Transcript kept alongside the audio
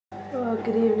Oh,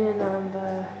 good evening. I'm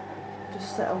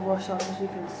just set a wash on, as you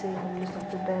can see. I'm just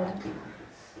off the bed.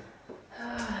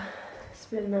 It's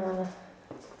been a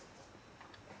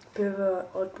bit of an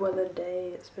odd weather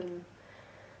day. It's been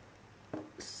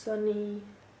sunny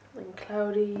and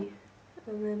cloudy,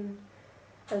 and then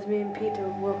as me and Peter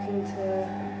were walking to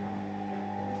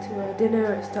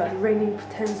dinner, it started raining for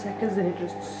 10 seconds and it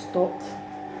just stopped.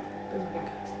 I was like,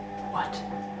 what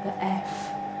the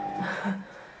F?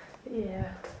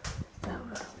 Yeah, that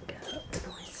was get up the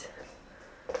noise.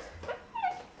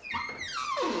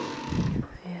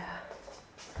 Yeah,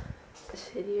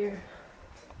 sit here.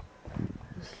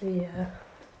 Honestly,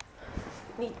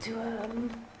 need to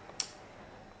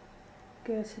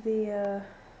go to the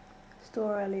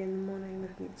store early in the morning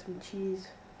to get some cheese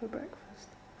for breakfast.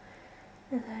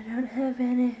 And I don't have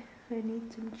any. I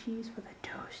need some cheese for the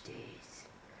toasties.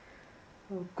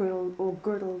 Or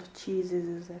griddled cheeses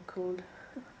as they're called.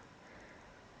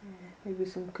 Yeah, maybe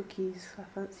some cookies. I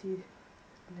fancy,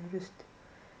 just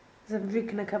as I'm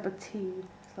drinking a cup of tea,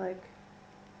 it's like,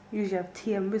 usually I have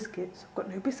tea and biscuits. I've got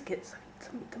no biscuits. I need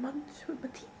something to munch with my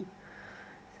tea.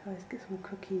 So let's get some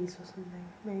cookies or something,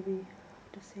 maybe,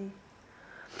 to see.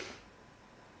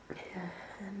 Yeah,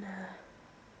 and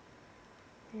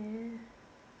yeah.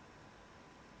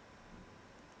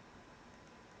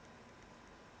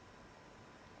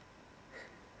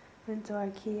 Went to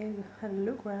IKEA, had a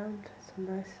look round, some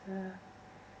nice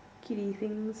kiddie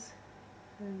things,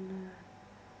 and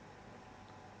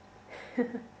it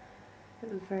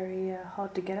was very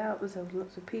hard to get out because there was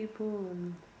lots of people,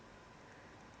 and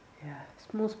yeah,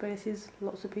 small spaces,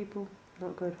 lots of people,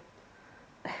 not good.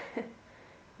 Yeah,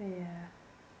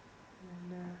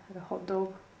 and had a hot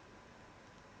dog.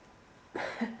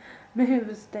 Maybe it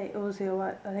was steak, also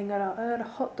I think I had a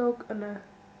hot dog and a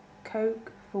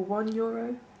Coke for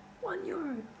 €1.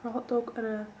 €1 for a hot dog and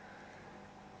a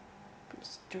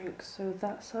drink, so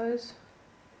that size.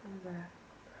 And there.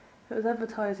 It was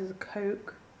advertised as a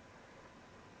Coke,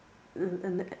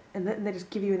 and then they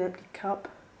just give you an empty cup.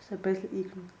 So basically, you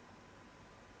can.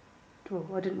 Well,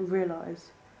 I didn't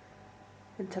realise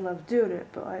until I was doing it,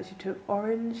 but I actually took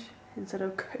orange instead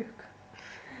of Coke.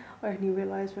 I only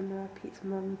realised when Pete's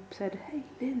mum said, "Hey,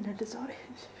 Lynn, I decided."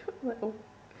 Like, oh.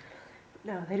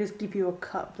 No, they just give you a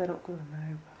cup. They're not gonna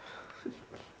know.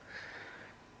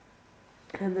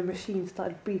 And the machine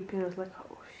started beeping. I was like,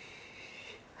 "Oh,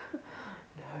 shh,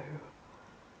 no."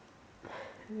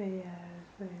 They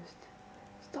just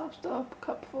stop,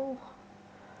 cup full.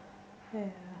 Yeah.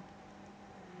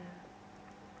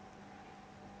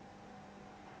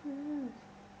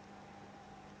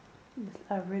 This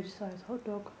average size hot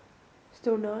dog,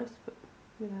 still nice, but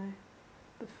you know,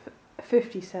 but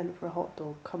 50 cents for a hot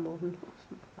dog. Come on.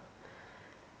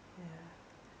 Yeah.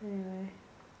 Anyway,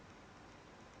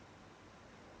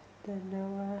 don't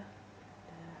know.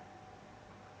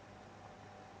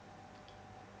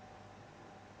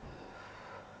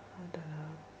 I don't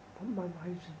know. My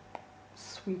mind's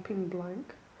sweeping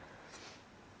blank.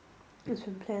 It's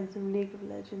been playing some League of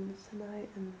Legends tonight,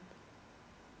 and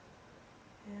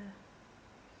yeah,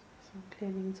 some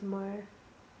cleaning tomorrow.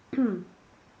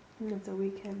 It's a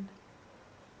weekend.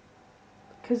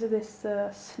 Because of this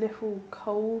sniffle,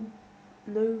 cold,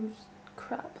 nose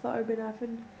crap that I've been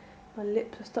having, my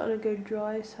lips are starting to go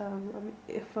dry. So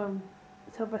if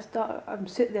I start, I'm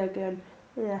sitting there going,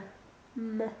 yeah,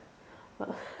 meh.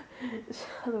 Well, it's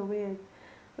kind of weird,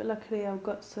 but luckily I've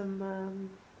got some.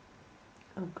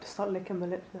 I'm gonna start licking my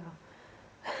lips now.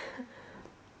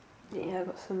 Yeah, I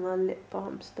got some lip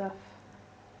balm stuff,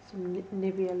 some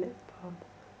Nivea lip balm.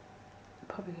 I'm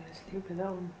probably gonna sleep with that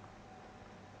on.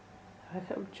 I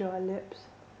have dry lips.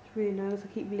 It's really nice. I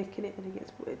keep licking it and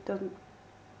it doesn't.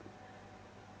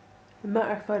 No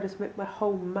matter if I just make my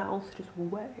whole mouth just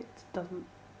wet, it doesn't.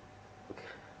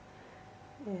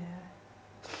 Yeah.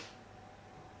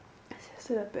 It's just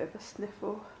a bit of a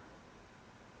sniffle.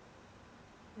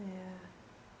 Yeah.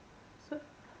 So,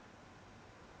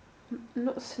 I'm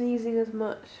not sneezing as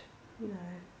much, you know.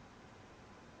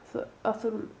 I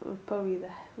thought it was probably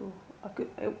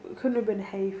it couldn't have been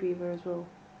hay fever as well.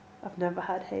 I've never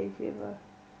had hay fever.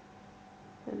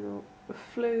 And the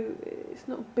flu, it's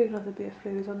not big enough to be a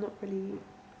flu, because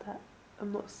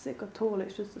I'm not sick at all,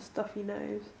 it's just a stuffy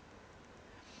nose.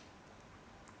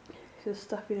 It's just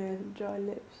stuffy nose and dry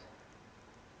lips.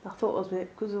 I thought it was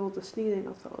because of all the sneezing,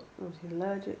 I thought I was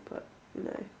allergic, but you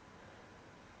know,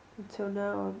 until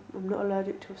now I'm not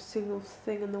allergic to a single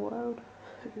thing in the world.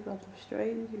 Because I'm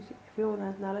strange, everyone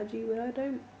has an allergy, but I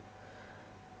don't.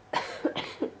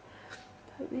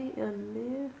 Totally, and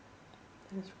yeah,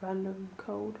 and it's random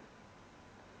cold.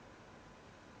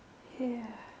 Yeah.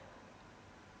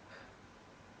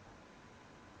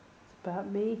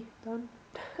 about me done.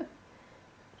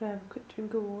 Gonna have a quick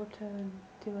drink of water and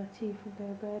do my teeth and go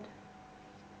to bed.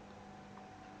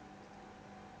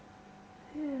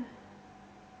 Yeah.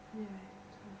 Anyway,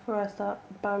 so before I start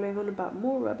babbling on about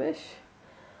more rubbish,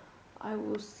 I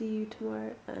will see you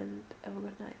tomorrow and have a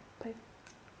good night. Bye.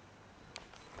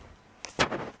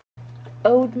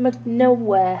 Old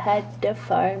MacNowhere had a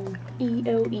farm,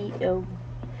 E-O-E-O,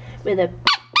 with a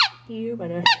here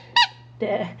and a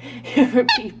there, here a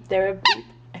beep, there a beep,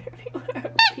 everywhere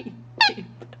a beep, beep.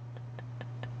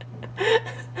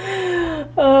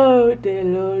 Oh dear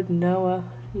Lord Noah,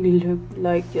 you look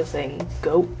like you're saying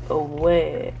go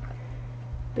away.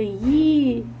 But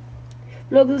yeah,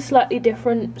 vlogs are slightly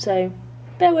different, so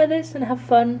bear with us and have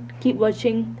fun. Keep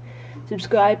watching,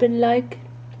 subscribe and like,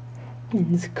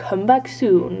 and come back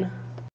soon.